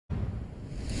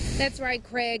That's right,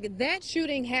 Craig. That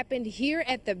shooting happened here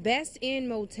at the Best Inn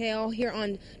Motel here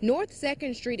on North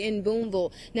 2nd Street in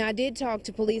Booneville. Now, I did talk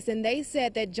to police, and they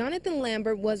said that Jonathan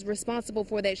Lambert was responsible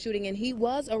for that shooting, and he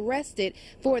was arrested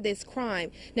for this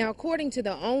crime. Now, according to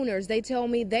the owners, they tell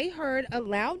me they heard a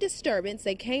loud disturbance.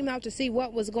 They came out to see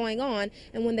what was going on,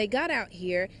 and when they got out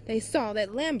here, they saw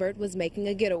that Lambert was making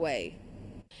a getaway.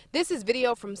 This is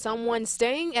video from someone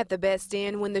staying at the Best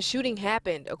Inn when the shooting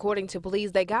happened. According to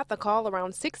police, they got the call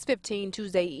around 6:15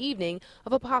 Tuesday evening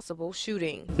of a possible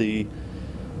shooting. The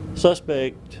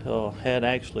suspect had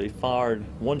actually fired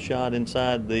one shot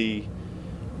inside the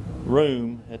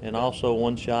room and also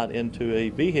one shot into a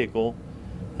vehicle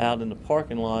out in the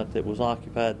parking lot that was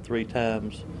occupied 3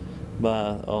 times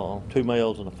by 2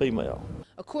 males and a female.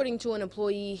 According to an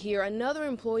employee here, another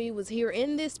employee was here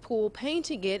in this pool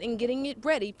painting it and getting it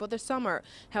ready for the summer.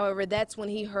 However, that's when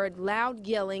he heard loud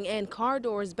yelling and car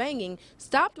doors banging,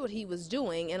 stopped what he was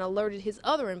doing, and alerted his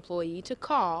other employee to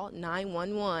call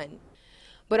 911.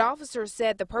 But officers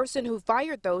said the person who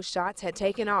fired those shots had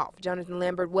taken off. Jonathan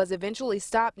Lambert was eventually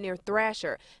stopped near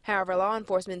Thrasher. However, law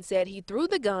enforcement said he threw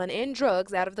the gun and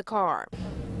drugs out of the car.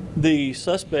 The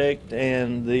suspect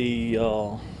and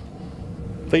the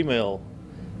female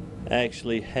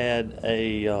actually had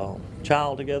a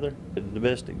child together. The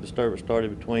domestic disturbance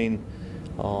started between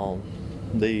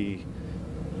the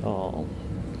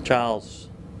child's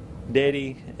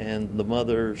daddy and the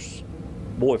mother's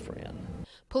boyfriend.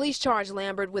 Police charged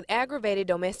Lambert with aggravated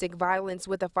domestic violence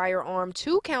with a firearm,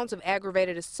 2 counts of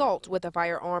aggravated assault with a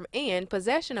firearm, and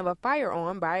possession of a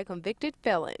firearm by a convicted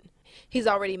felon. He's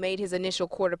already made his initial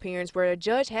court appearance where a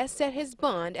judge has set his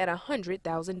bond at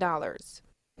 $100,000.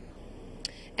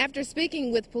 After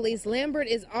speaking with police, Lambert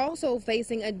is also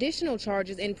facing additional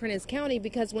charges in Prentiss County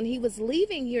because when he was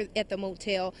leaving here at the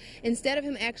motel, instead of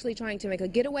him actually trying to make a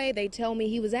getaway, they tell me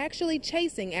he was actually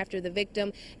chasing after the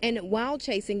victim, and while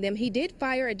chasing them, he did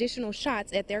fire additional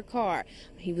shots at their car.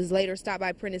 He was later stopped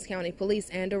by Prentiss County police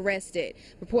and arrested.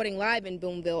 Reporting live in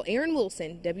Booneville, Aaron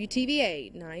Wilson,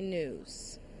 WTVA 9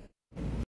 News.